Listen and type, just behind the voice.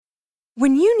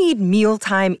When you need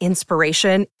mealtime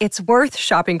inspiration, it's worth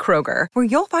shopping Kroger, where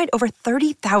you'll find over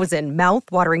 30,000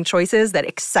 mouth-watering choices that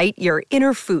excite your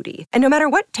inner foodie. And no matter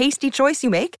what tasty choice you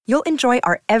make, you'll enjoy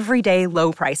our everyday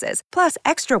low prices, plus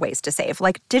extra ways to save,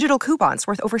 like digital coupons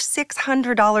worth over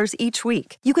 $600 each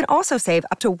week. You can also save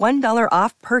up to $1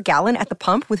 off per gallon at the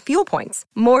pump with fuel points.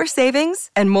 More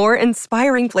savings and more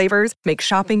inspiring flavors make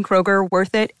shopping Kroger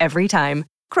worth it every time.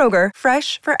 Kroger,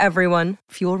 fresh for everyone.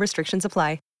 Fuel restrictions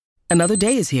apply. Another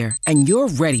day is here, and you're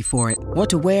ready for it. What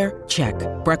to wear? Check.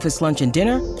 Breakfast, lunch, and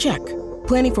dinner? Check.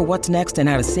 Planning for what's next and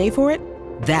how to save for it?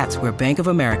 That's where Bank of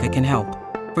America can help.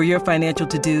 For your financial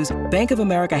to-dos, Bank of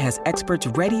America has experts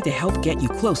ready to help get you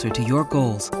closer to your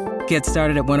goals. Get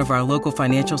started at one of our local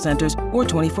financial centers or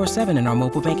 24/7 in our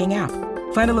mobile banking app.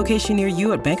 Find a location near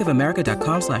you at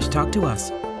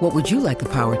bankofamerica.com/talktous. What would you like the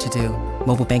power to do?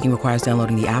 Mobile banking requires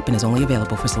downloading the app and is only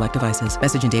available for select devices.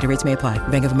 Message and data rates may apply.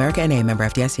 Bank of America N.A., member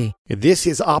FDIC. This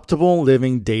is Optimal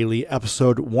Living Daily,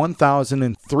 episode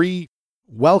 1003.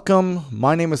 Welcome.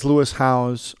 My name is Lewis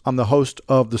Howes. I'm the host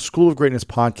of the School of Greatness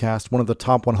podcast, one of the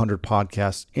top 100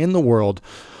 podcasts in the world,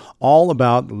 all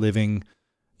about living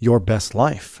your best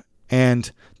life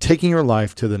and taking your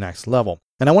life to the next level.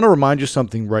 And I want to remind you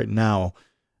something right now.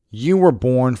 You were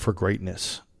born for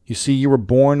greatness. You see, you were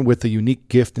born with a unique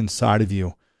gift inside of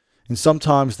you. And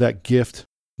sometimes that gift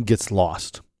gets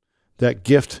lost. That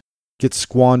gift gets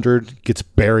squandered, gets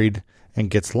buried, and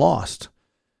gets lost.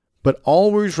 But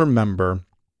always remember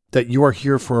that you are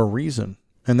here for a reason.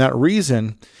 And that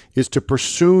reason is to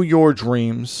pursue your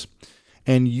dreams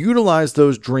and utilize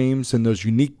those dreams and those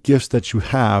unique gifts that you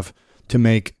have to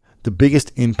make the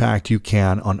biggest impact you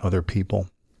can on other people.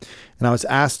 And I was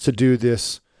asked to do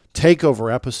this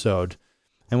takeover episode.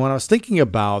 And when I was thinking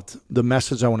about the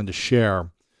message I wanted to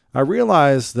share, I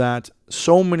realized that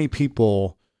so many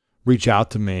people reach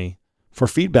out to me for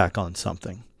feedback on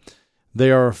something. They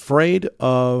are afraid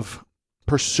of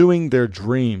pursuing their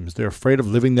dreams. They're afraid of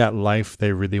living that life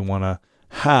they really want to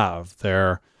have.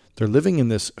 They're living in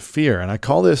this fear. And I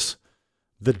call this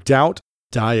the doubt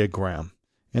diagram.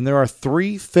 And there are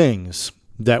three things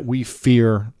that we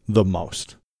fear the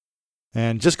most.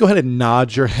 And just go ahead and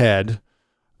nod your head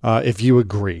if you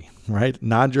agree, right?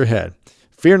 Nod your head.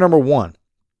 Fear number one,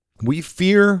 we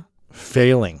fear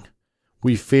failing.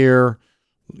 We fear,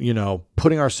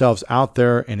 putting ourselves out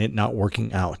there and it not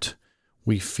working out.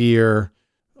 We fear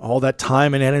all that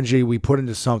time and energy we put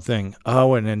into something.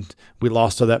 Oh, and then we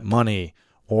lost all that money,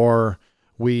 or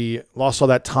we lost all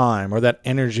that time or that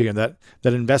energy and that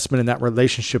investment in that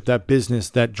relationship, that business,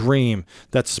 that dream,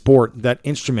 that sport, that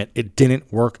instrument. It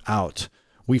didn't work out.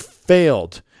 We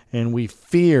failed. And we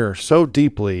fear so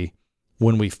deeply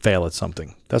when we fail at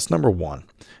something. That's number one.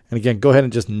 And again, go ahead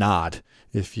and just nod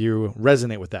if you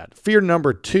resonate with that. Fear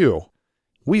number two,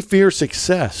 we fear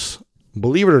success.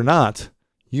 Believe it or not,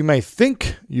 you may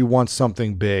think you want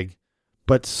something big,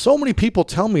 but so many people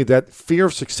tell me that fear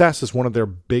of success is one of their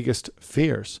biggest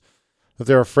fears. That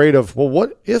they're afraid of, well,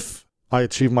 what if I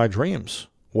achieve my dreams?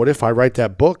 What if I write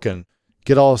that book and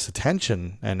get all this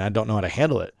attention and I don't know how to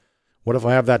handle it? What if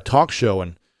I have that talk show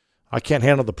and I can't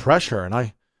handle the pressure and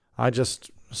I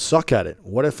just suck at it?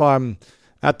 What if I'm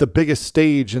at the biggest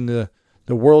stage in the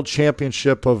world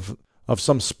championship of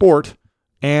some sport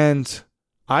and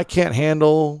I can't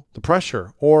handle the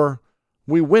pressure? Or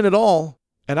we win it all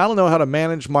and I don't know how to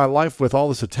manage my life with all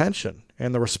this attention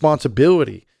and the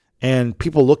responsibility and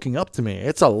people looking up to me.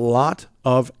 It's a lot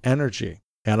of energy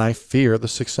and I fear the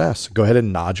success. Go ahead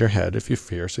and nod your head if you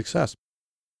fear success.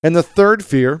 And the third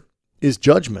fear is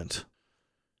judgment.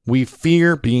 We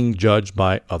fear being judged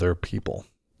by other people.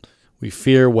 We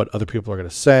fear what other people are going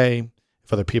to say,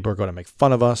 if other people are going to make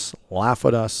fun of us, laugh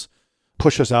at us,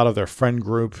 push us out of their friend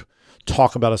group,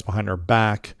 talk about us behind our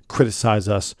back, criticize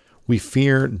us. We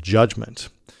fear judgment.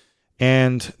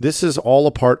 And this is all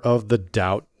a part of the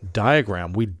doubt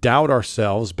diagram. We doubt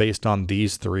ourselves based on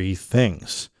these three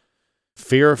things: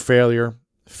 fear of failure,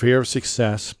 fear of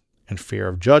success, and fear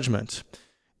of judgment.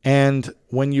 And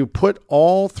when you put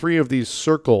all three of these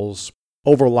circles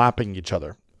overlapping each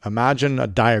other, imagine a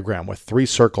diagram with three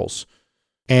circles.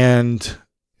 And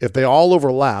if they all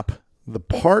overlap, the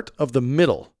part of the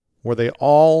middle where they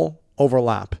all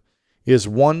overlap is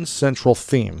one central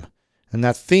theme. And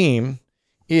that theme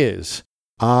is,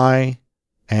 I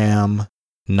am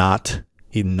not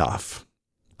enough.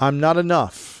 I'm not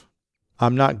enough.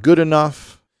 I'm not good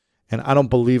enough. And I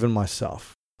don't believe in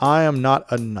myself. I am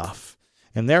not enough.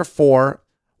 And therefore,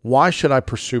 why should I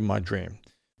pursue my dream?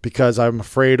 Because I'm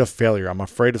afraid of failure. I'm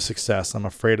afraid of success. I'm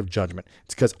afraid of judgment.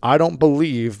 It's because I don't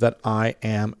believe that I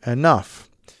am enough.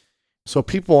 So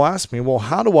people ask me, well,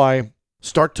 how do I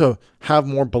start to have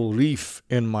more belief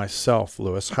in myself,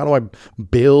 Lewis? How do I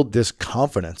build this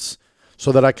confidence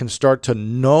so that I can start to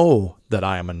know that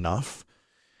I am enough?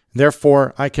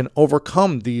 Therefore, I can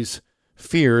overcome these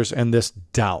fears and this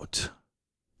doubt.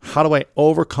 How do I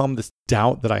overcome this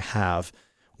doubt that I have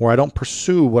where I don't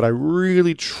pursue what I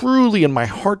really, truly in my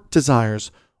heart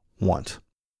desires want?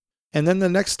 And then the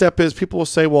next step is people will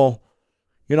say, well,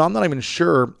 I'm not even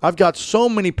sure. I've got so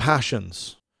many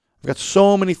passions. I've got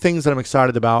so many things that I'm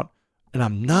excited about, and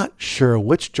I'm not sure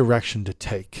which direction to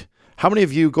take. How many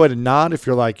of you, go ahead and nod if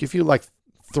you like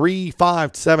 3,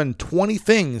 5, 7, 20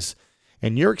 things,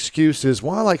 and your excuse is,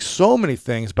 well, I like so many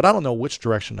things, but I don't know which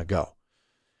direction to go.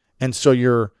 And so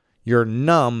you're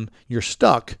numb, you're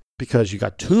stuck because you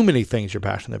got too many things you're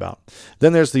passionate about.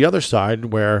 Then there's the other side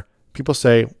where people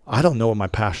say, I don't know what my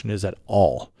passion is at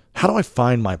all. How do I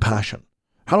find my passion?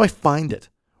 How do I find it?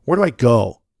 Where do I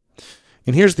go?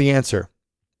 And here's the answer.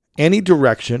 Any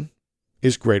direction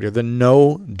is greater than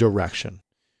no direction.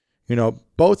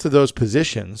 Both of those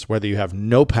positions, whether you have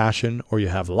no passion or you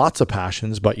have lots of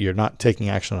passions, but you're not taking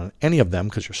action on any of them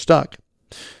because you're stuck,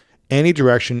 any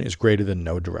direction is greater than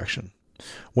no direction.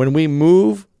 When we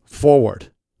move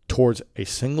forward towards a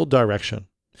single direction,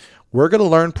 we're going to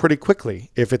learn pretty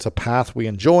quickly if it's a path we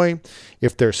enjoy,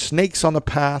 if there's snakes on the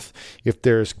path, if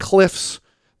there's cliffs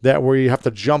where you have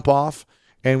to jump off,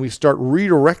 and we start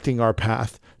redirecting our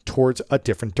path towards a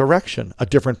different direction, a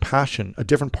different passion, a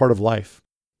different part of life.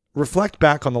 Reflect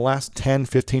back on the last 10,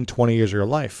 15, 20 years of your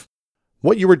life.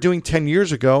 What you were doing 10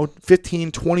 years ago,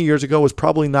 15, 20 years ago was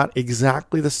probably not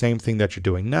exactly the same thing that you're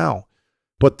doing now.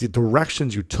 But the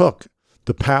directions you took,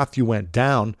 the path you went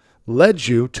down, led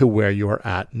you to where you are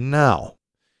at now.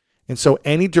 And so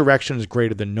any direction is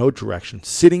greater than no direction.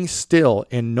 Sitting still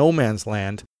in no man's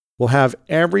land will have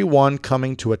everyone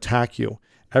coming to attack you,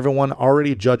 everyone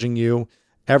already judging you,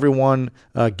 everyone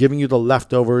giving you the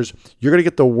leftovers. You're going to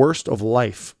get the worst of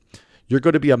life. You're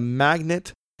going to be a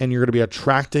magnet, and you're going to be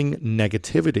attracting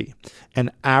negativity and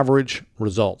average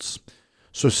results.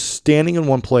 So standing in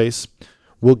one place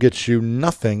will get you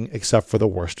nothing except for the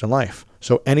worst in life.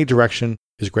 So any direction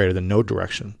is greater than no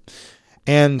direction.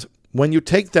 And when you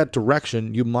take that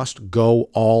direction, you must go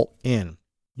all in.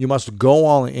 You must go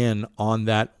all in on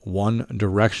that one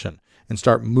direction and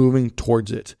start moving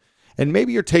towards it. And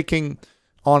maybe you're taking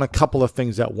on a couple of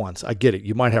things at once. I get it.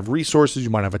 You might have resources, you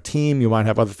might have a team, you might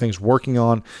have other things working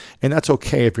on, and that's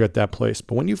okay if you're at that place.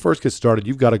 But when you first get started,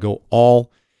 you've got to go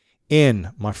all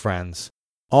in, my friends,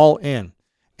 all in.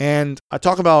 And I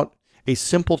talk about a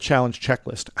simple challenge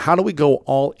checklist. How do we go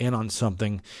all in on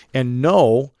something and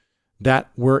know that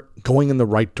we're going in the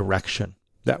right direction,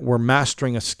 that we're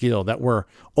mastering a skill, that we're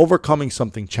overcoming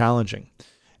something challenging?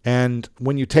 And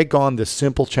when you take on this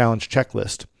simple challenge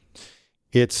checklist,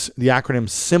 it's the acronym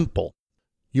SIMPLE.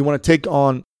 You want to take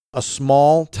on a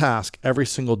small task every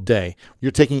single day.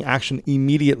 You're taking action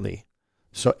immediately.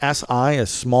 So SI is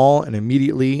small and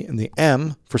immediately, and the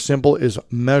M for simple is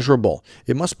measurable.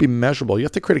 It must be measurable. You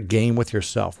have to create a game with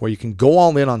yourself where you can go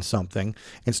all in on something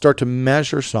and start to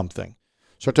measure something.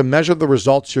 Start to measure the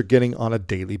results you're getting on a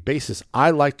daily basis.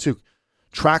 I like to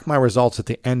track my results at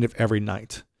the end of every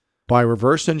night by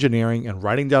reverse engineering and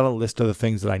writing down a list of the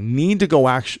things that I need to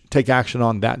go take action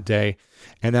on that day.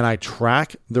 And then I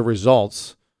track the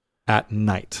results at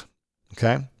night.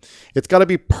 Okay? It's got to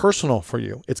be personal for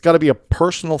you. It's got to be a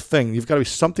personal thing. You've got to be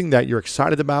something that you're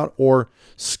excited about or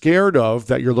scared of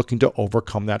that you're looking to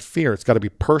overcome that fear. It's got to be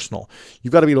personal.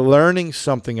 You've got to be learning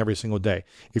something every single day.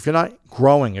 If you're not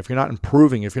growing, if you're not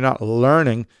improving, if you're not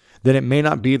learning, then it may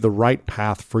not be the right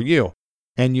path for you.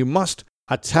 And you must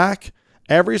attack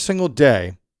every single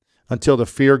day until the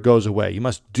fear goes away. You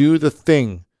must do the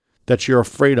thing that you're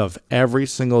afraid of every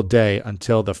single day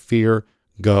until the fear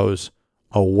goes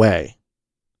away.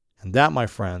 And that, my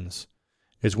friends,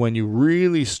 is when you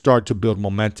really start to build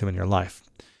momentum in your life.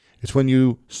 It's when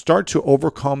you start to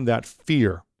overcome that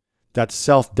fear, that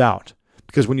self-doubt.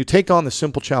 Because when you take on the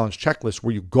simple challenge checklist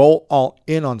where you go all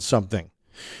in on something,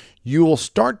 you will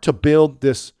start to build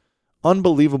this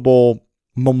unbelievable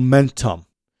momentum.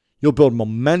 You'll build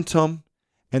momentum,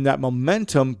 and that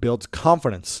momentum builds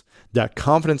confidence. That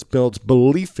confidence builds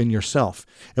belief in yourself.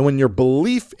 And when your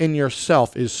belief in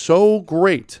yourself is so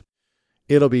great,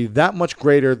 it'll be that much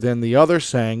greater than the other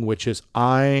saying, which is,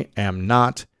 I am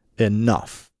not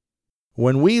enough.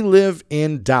 When we live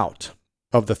in doubt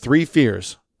of the three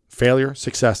fears, failure,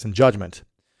 success, and judgment,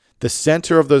 the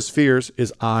center of those fears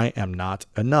is I am not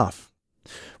enough.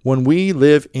 When we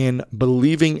live in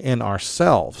believing in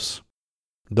ourselves,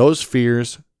 those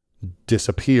fears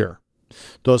disappear.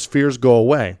 Those fears go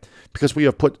away because we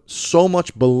have put so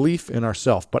much belief in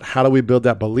ourselves. But how do we build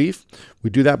that belief? We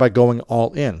do that by going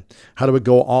all in. How do we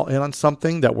go all in on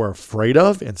something that we're afraid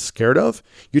of and scared of?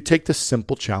 You take the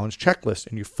simple challenge checklist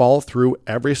and you follow through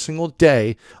every single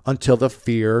day until the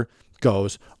fear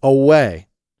goes away.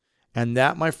 And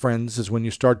that, my friends, is when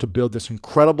you start to build this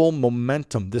incredible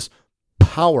momentum, this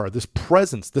power, this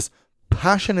presence, this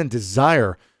passion and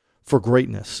desire for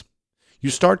greatness. You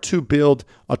start to build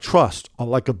a trust, a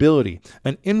likability,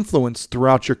 an influence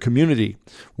throughout your community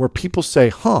where people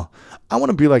say, I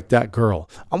want to be like that girl.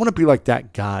 I want to be like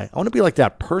that guy. I want to be like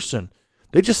that person.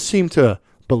 They just seem to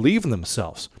believe in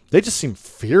themselves. They just seem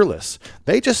fearless.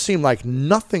 They just seem like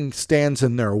nothing stands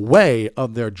in their way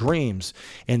of their dreams.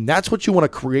 And that's what you want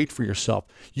to create for yourself.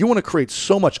 You want to create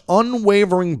so much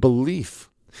unwavering belief.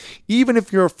 Even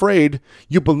if you're afraid,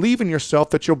 you believe in yourself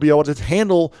that you'll be able to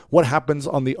handle what happens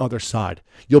on the other side.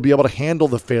 You'll be able to handle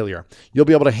the failure. You'll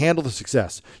be able to handle the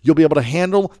success. You'll be able to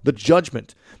handle the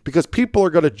judgment because people are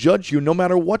going to judge you no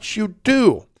matter what you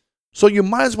do. So you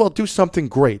might as well do something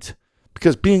great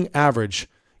because being average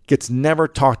gets never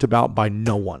talked about by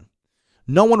no one.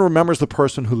 No one remembers the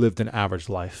person who lived an average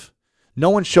life. No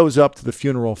one shows up to the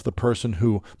funeral of the person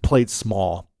who played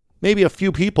small. Maybe a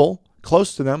few people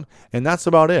close to them, and that's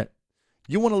about it.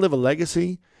 You want to live a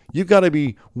legacy? You've got to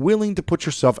be willing to put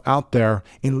yourself out there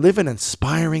and live an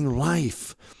inspiring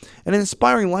life. And an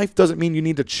inspiring life doesn't mean you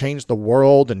need to change the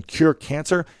world and cure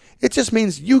cancer. It just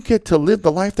means you get to live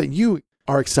the life that you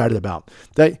are excited about,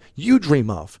 that you dream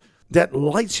of, that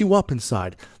lights you up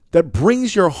inside, that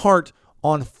brings your heart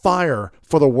on fire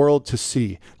for the world to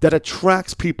see, that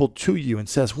attracts people to you and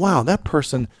says, wow, that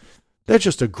person, they're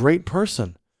just a great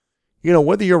person. You know,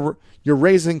 whether you're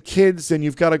raising kids and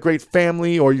you've got a great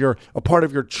family, or you're a part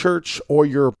of your church, or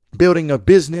you're building a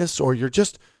business, or you're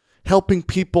just helping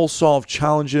people solve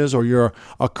challenges, or you're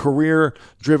a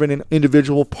career-driven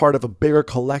individual, part of a bigger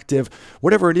collective,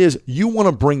 whatever it is, you want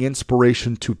to bring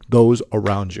inspiration to those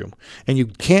around you. And you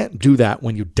can't do that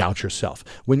when you doubt yourself.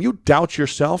 When you doubt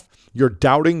yourself, you're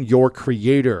doubting your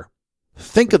creator.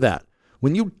 Think of that.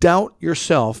 When you doubt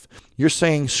yourself, you're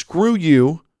saying, screw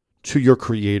you to your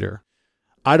creator.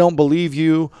 I don't believe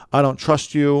you, I don't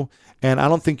trust you, and I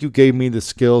don't think you gave me the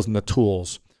skills and the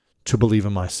tools to believe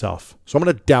in myself. So I'm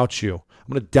going to doubt you.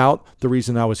 I'm going to doubt the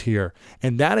reason I was here.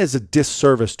 And that is a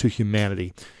disservice to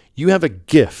humanity. You have a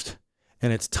gift,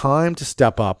 and it's time to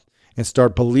step up and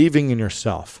start believing in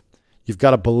yourself. You've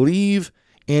got to believe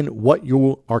in what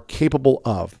you are capable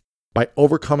of by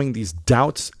overcoming these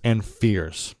doubts and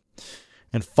fears.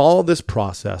 And follow this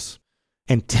process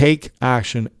and take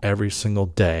action every single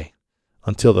day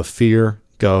until the fear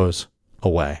goes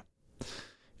away.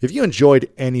 If you enjoyed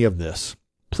any of this,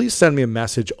 please send me a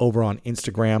message over on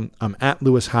Instagram. I'm at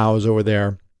Lewis Howes over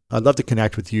there. I'd love to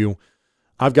connect with you.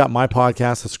 I've got my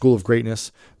podcast, The School of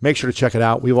Greatness. Make sure to check it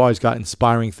out. We've always got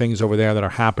inspiring things over there that are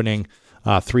happening.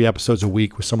 3 episodes a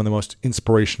week with some of the most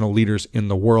inspirational leaders in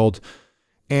the world.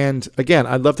 And again,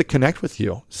 I'd love to connect with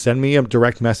you. Send me a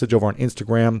direct message over on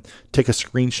Instagram. Take a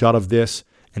screenshot of this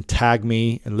and tag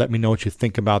me and let me know what you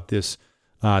think about this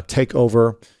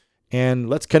takeover. And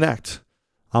let's connect.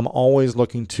 I'm always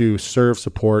looking to serve,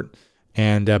 support,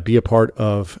 and be a part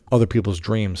of other people's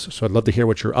dreams. So I'd love to hear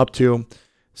what you're up to.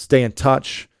 Stay in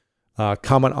touch.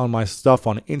 Comment on my stuff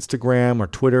on Instagram or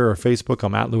Twitter or Facebook.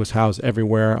 I'm at Lewis Howes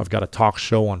everywhere. I've got a talk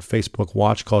show on Facebook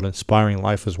Watch called Inspiring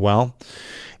Life as well.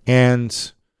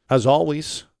 And as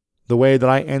always, the way that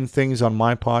I end things on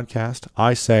my podcast,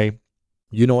 I say,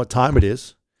 you know what time it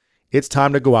is. It's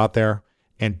time to go out there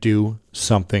and do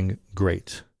something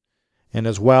great. And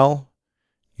as well,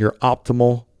 your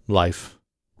optimal life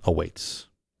awaits.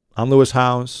 I'm Lewis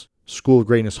Howes, School of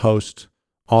Greatness host,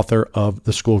 author of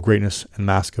The School of Greatness and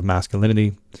Mask of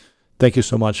Masculinity. Thank you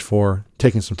so much for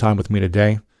taking some time with me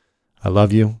today. I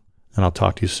love you, and I'll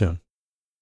talk to you soon.